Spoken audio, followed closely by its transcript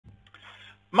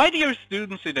My dear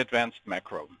students in Advanced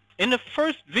Macro, in the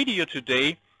first video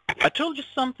today, I told you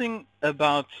something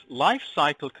about life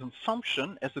cycle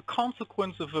consumption as a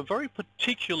consequence of a very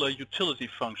particular utility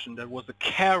function that was a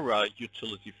CRRA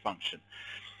utility function.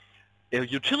 A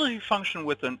utility function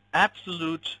with an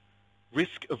absolute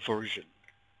risk aversion.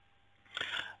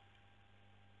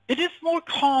 It is more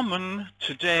common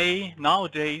today,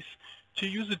 nowadays, to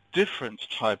use a different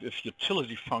type of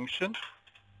utility function.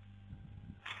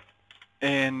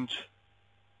 And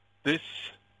this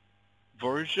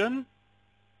version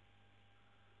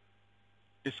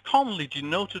is commonly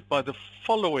denoted by the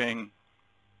following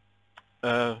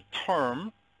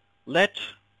term: let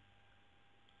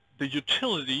the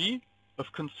utility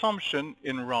of consumption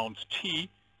in round t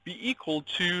be equal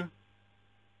to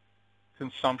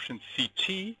consumption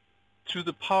Ct to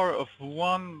the power of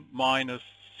 1 minus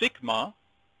sigma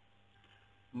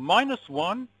minus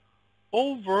 1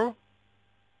 over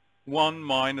 1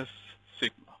 minus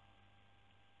sigma.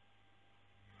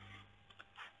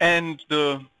 And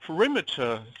the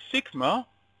perimeter sigma,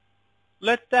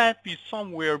 let that be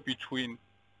somewhere between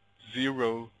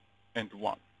 0 and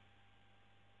 1.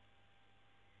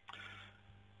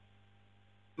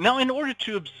 Now, in order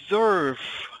to observe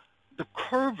the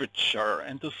curvature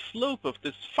and the slope of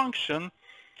this function,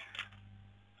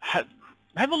 have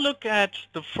a look at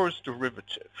the first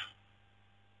derivative.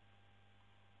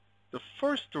 The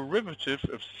first derivative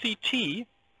of Ct,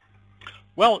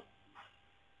 well,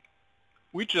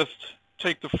 we just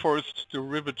take the first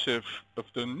derivative of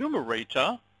the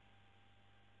numerator,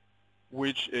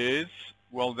 which is,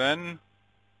 well then,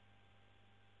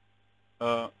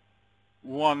 1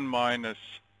 minus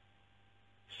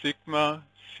sigma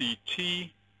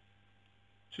Ct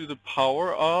to the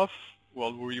power of,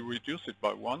 well, we reduce it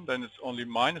by 1, then it's only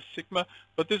minus sigma,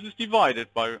 but this is divided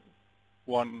by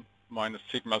 1 minus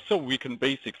sigma, so we can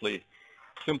basically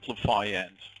simplify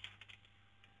and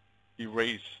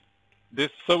erase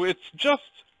this. So it's just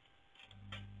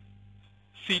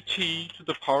Ct to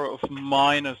the power of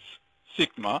minus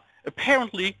sigma.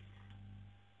 Apparently,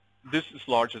 this is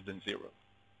larger than 0.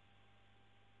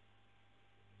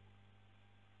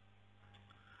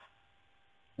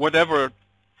 Whatever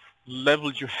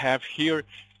level you have here,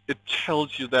 it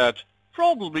tells you that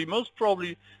probably, most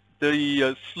probably,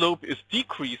 the slope is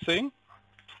decreasing.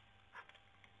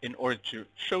 In order to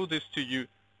show this to you,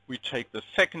 we take the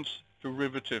second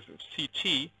derivative of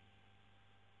Ct,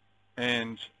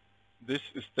 and this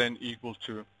is then equal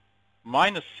to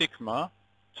minus sigma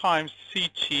times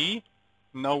Ct.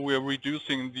 Now we're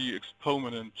reducing the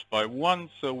exponent by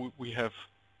 1, so we have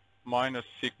minus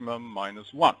sigma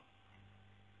minus 1.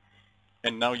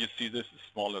 And now you see this is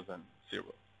smaller than 0.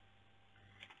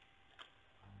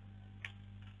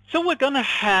 So we're going to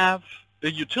have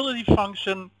a utility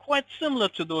function quite similar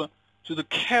to the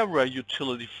CRRA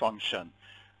utility function.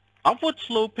 Upward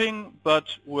sloping,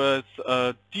 but with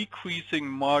a decreasing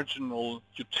marginal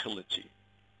utility.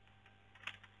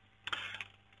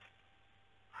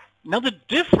 Now the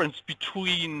difference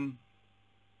between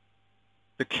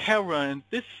the CRRA and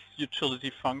this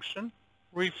utility function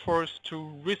refers to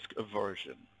risk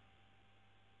aversion.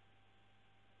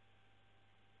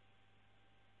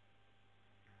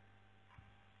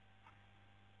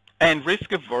 And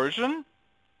risk aversion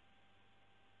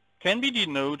can be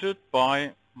denoted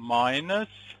by minus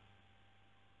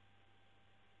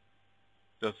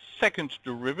the second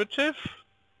derivative,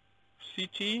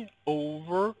 Ct,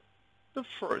 over the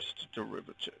first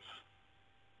derivative.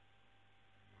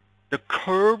 The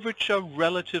curvature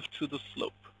relative to the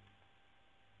slope.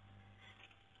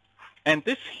 And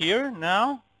this here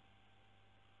now,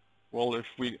 well, if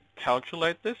we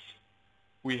calculate this,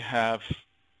 we have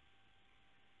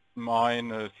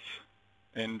minus,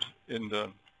 and in the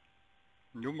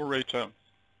numerator,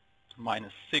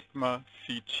 minus sigma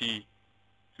Ct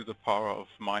to the power of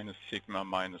minus sigma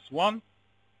minus 1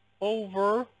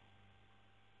 over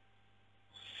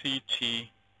Ct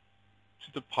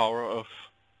to the power of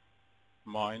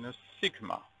minus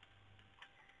sigma.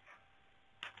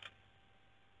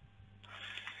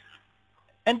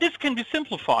 And this can be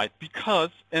simplified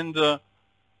because in the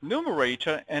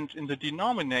numerator and in the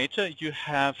denominator you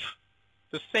have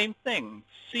the same thing,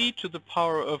 c to the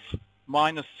power of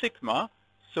minus sigma,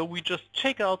 so we just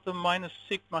take out the minus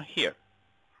sigma here,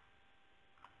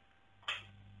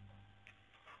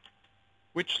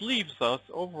 which leaves us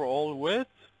overall with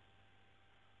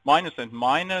minus and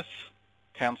minus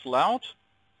cancel out,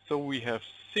 so we have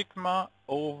sigma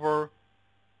over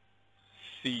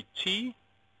Ct.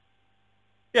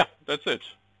 Yeah, that's it.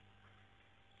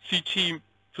 Ct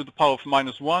to the power of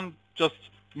minus 1 just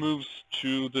moves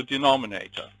to the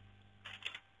denominator.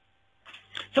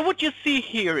 So what you see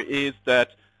here is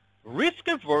that risk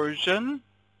aversion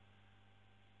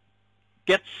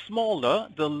gets smaller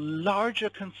the larger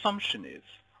consumption is.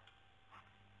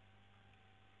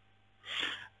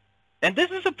 And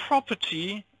this is a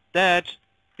property that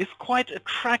is quite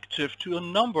attractive to a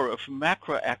number of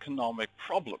macroeconomic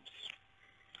problems.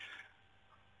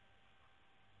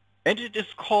 And it is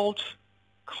called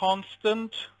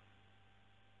constant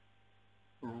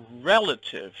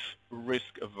relative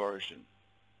risk aversion.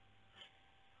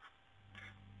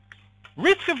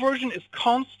 Risk aversion is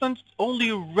constant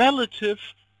only relative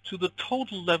to the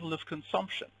total level of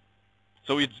consumption.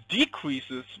 So it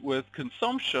decreases with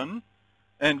consumption,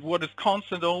 and what is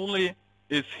constant only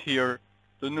is here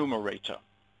the numerator.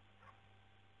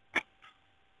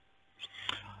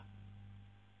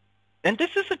 And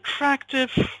this is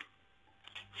attractive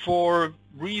for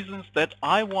reasons that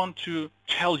I want to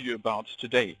tell you about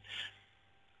today.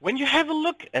 When you have a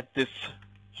look at this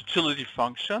utility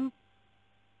function,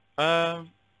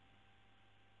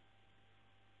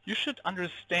 you should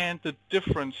understand the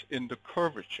difference in the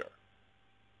curvature.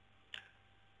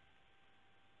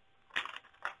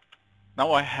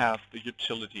 Now I have the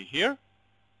utility here.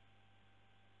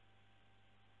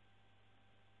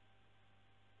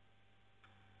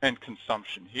 And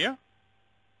consumption here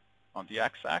on the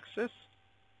x-axis.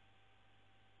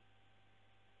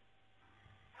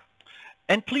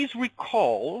 And please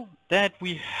recall that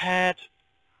we had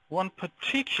one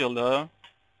particular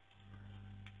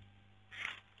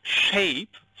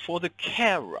shape for the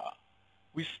CRRA.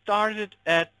 We started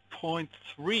at point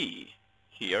 3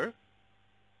 here,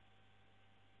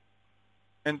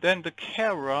 and then the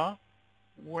CRRA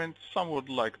went somewhat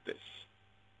like this.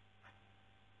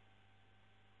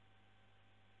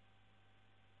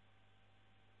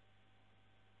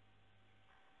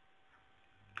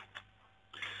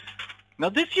 Now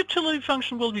this utility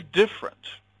function will be different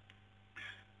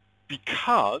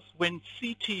because when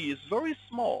CT is very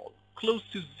small, close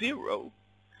to 0,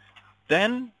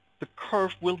 then the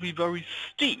curve will be very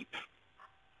steep.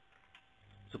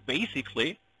 So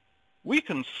basically, we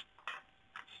can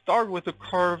start with a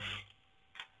curve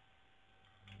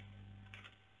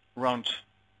around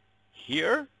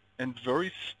here and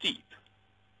very steep.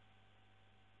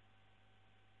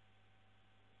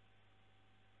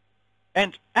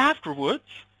 And afterwards,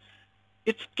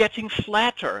 it's getting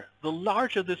flatter. The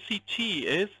larger the CT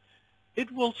is, it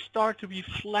will start to be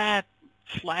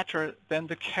flatter than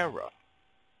the CRRA.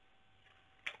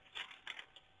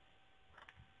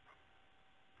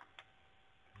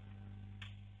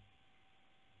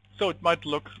 So it might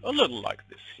look a little like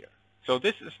this here. So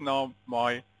this is now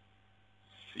my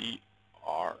CRRA.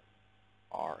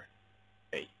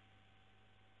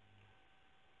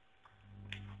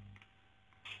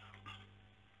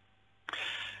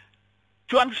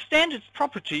 To understand its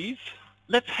properties,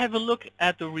 let's have a look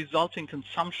at the resulting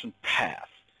consumption path.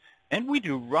 And we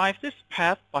derive this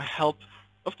path by help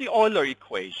of the Euler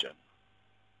equation.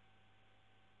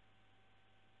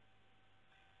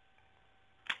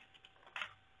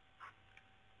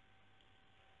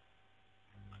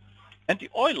 And the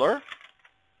Euler,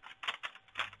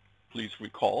 please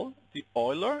recall, the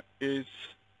Euler is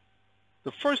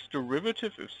the first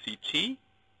derivative of CT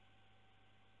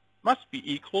must be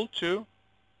equal to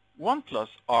 1 plus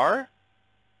r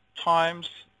times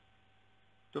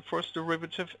the first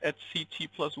derivative at CT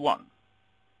plus 1.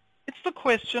 It's the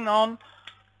question on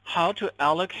how to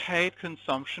allocate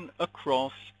consumption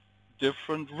across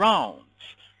different rounds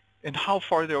and how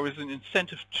far there is an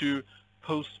incentive to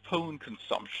postpone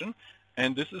consumption,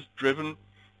 and this is driven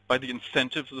by the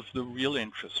incentives of the real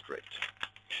interest rate.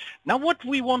 Now what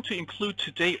we want to include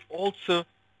today also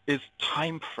is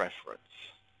time preference.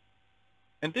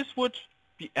 And this would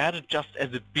be added just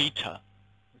as a beta.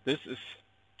 This is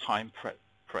time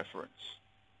preference.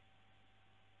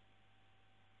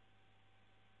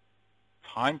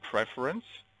 Time preference.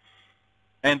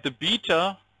 And the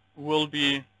beta will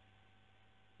be,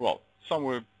 well,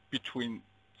 somewhere between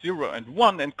 0 and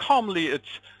 1, and commonly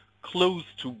it's close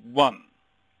to 1.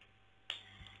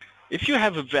 If you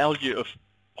have a value of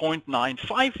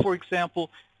 0.95, for example,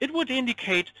 it would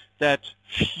indicate that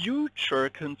future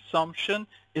consumption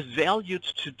is valued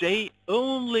today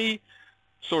only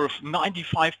sort of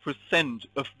 95%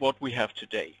 of what we have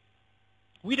today.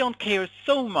 We don't care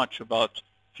so much about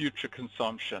future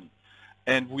consumption,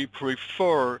 and we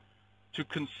prefer to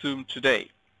consume today.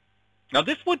 Now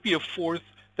this would be a force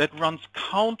that runs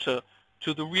counter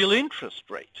to the real interest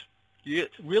rate. The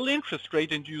real interest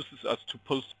rate induces us to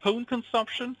postpone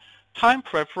consumption. Time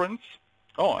preference,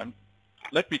 and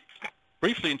let me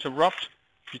briefly interrupt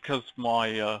because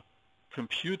my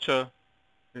computer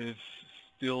is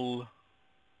still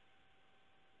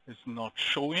is not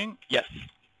showing. Yes,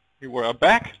 here we are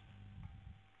back.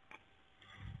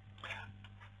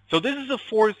 So this is a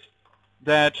force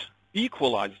that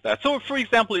equalizes that. So for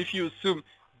example, if you assume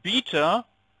beta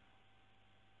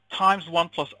times 1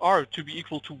 plus r to be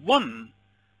equal to 1,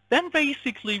 then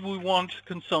basically we want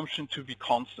consumption to be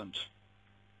constant.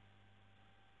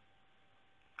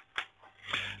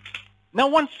 Now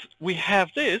once we have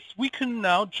this, we can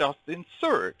now just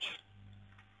insert.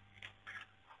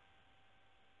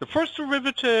 The first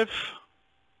derivative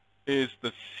is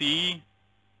the c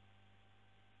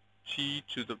t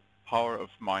to the power of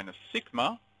minus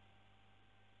sigma,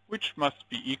 which must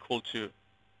be equal to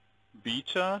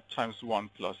beta times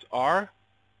 1 plus r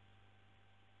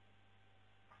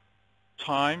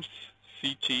times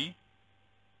ct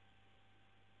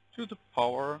to the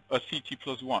power ct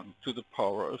plus 1 to the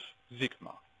power of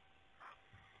sigma.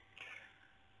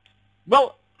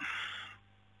 Well,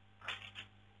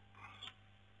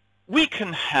 we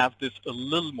can have this a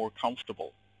little more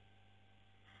comfortable.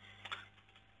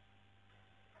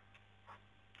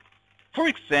 For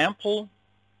example,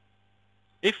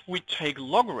 if we take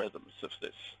logarithms of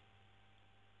this,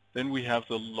 then we have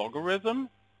the logarithm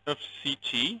of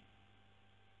ct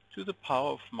to the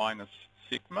power of minus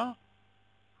sigma,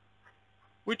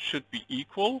 which should be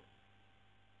equal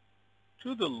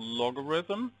to the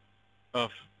logarithm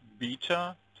of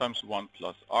beta times 1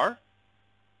 plus r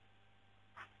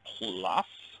plus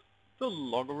the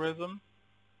logarithm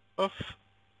of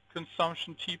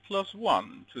consumption t plus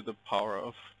 1 to the power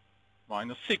of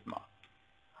minus sigma.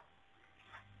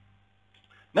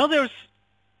 Now there's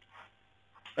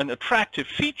an attractive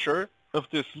feature of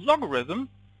this logarithm,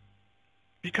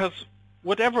 because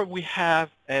whatever we have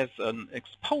as an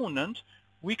exponent,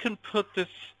 we can put this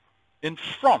in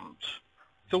front.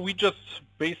 So we just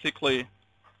basically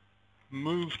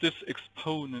move this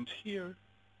exponent here,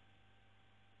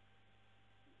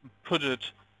 put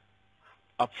it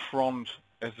up front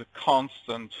as a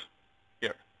constant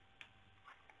here.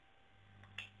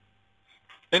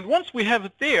 And once we have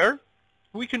it there,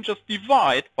 we can just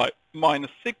divide by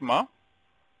minus sigma,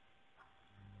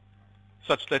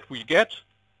 such that we get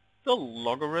the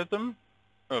logarithm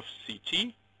of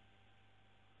ct,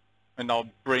 and now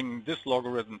bring this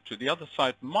logarithm to the other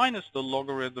side, minus the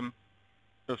logarithm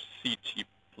of ct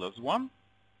plus 1,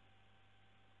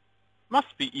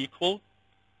 must be equal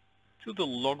to the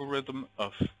logarithm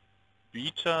of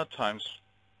beta times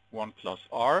 1 plus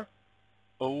r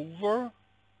over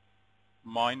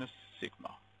minus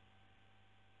sigma.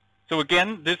 So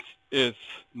again, this is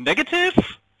negative,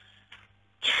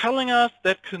 telling us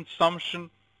that consumption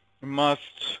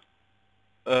must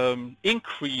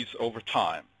increase over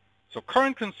time. So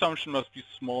current consumption must be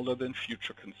smaller than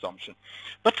future consumption.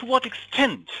 But to what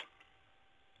extent?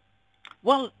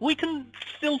 Well, we can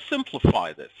still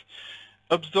simplify this.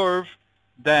 Observe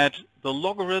that the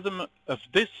logarithm of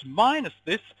this minus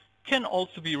this can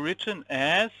also be written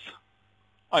as,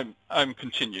 I'm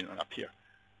continuing up here,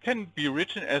 can be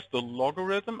written as the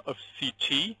logarithm of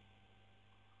ct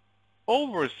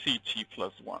over ct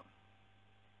plus 1.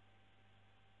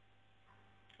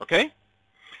 Okay?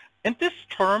 And this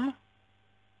term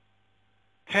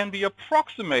can be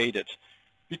approximated,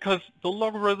 because the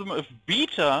logarithm of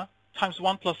beta times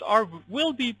 1 plus r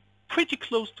will be pretty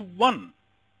close to 1.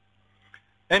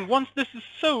 And once this is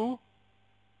so,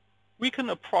 we can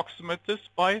approximate this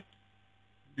by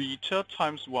beta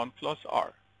times 1 plus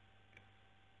r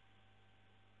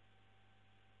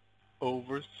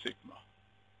over sigma.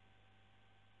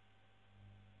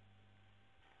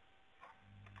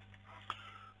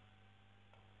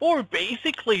 Or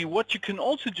basically what you can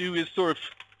also do is sort of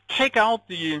take out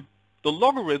the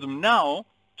logarithm now,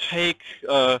 take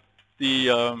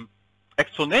the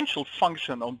exponential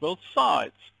function on both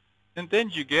sides, and then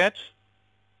you get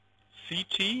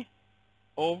ct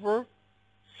over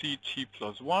ct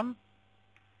plus 1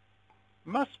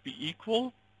 must be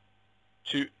equal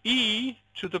to e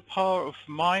to the power of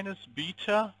minus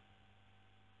beta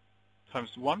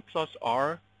times 1 plus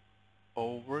r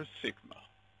over sigma.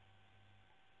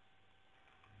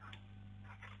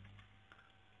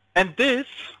 And this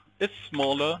is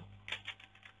smaller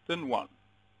than 1.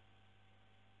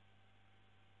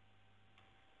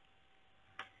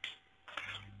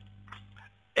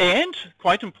 And,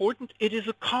 quite important, it is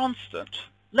a constant.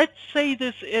 Let's say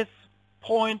this is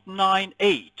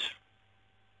 0.98.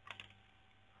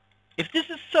 If this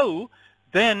is so,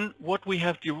 then what we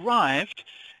have derived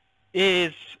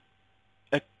is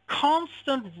a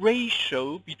constant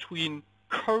ratio between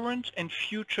current and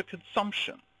future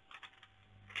consumption.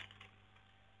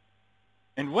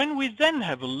 And when we then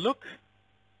have a look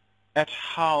at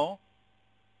how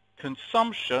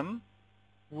consumption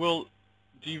will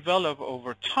develop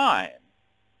over time,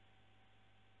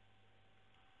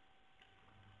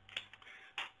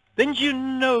 then you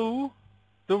know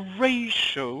the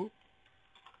ratio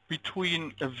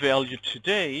between a value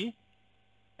today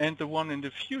and the one in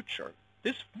the future.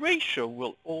 This ratio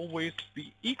will always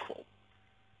be equal.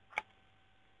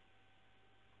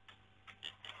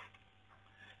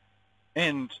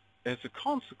 And as a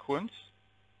consequence,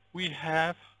 we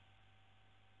have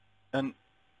an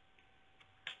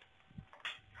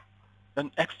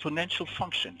exponential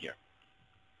function here.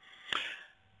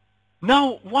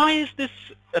 Now, why is this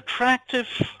attractive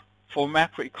for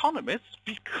macroeconomists?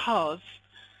 Because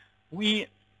we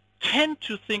tend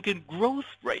to think in growth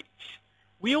rates.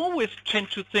 We always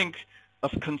tend to think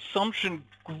of consumption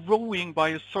growing by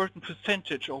a certain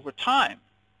percentage over time.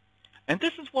 And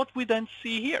this is what we then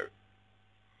see here.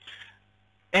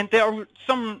 And there are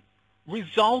some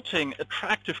resulting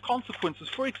attractive consequences.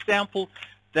 For example,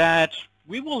 that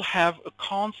we will have a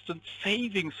constant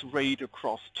savings rate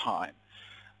across time.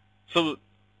 So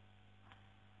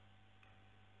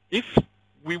if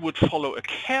we would follow a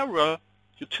CRRA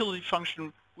utility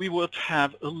function, we would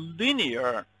have a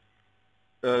linear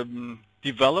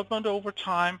development over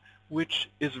time, which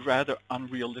is rather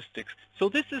unrealistic. So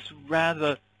this is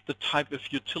rather the type of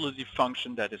utility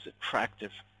function that is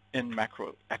attractive in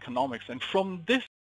macroeconomics. And from this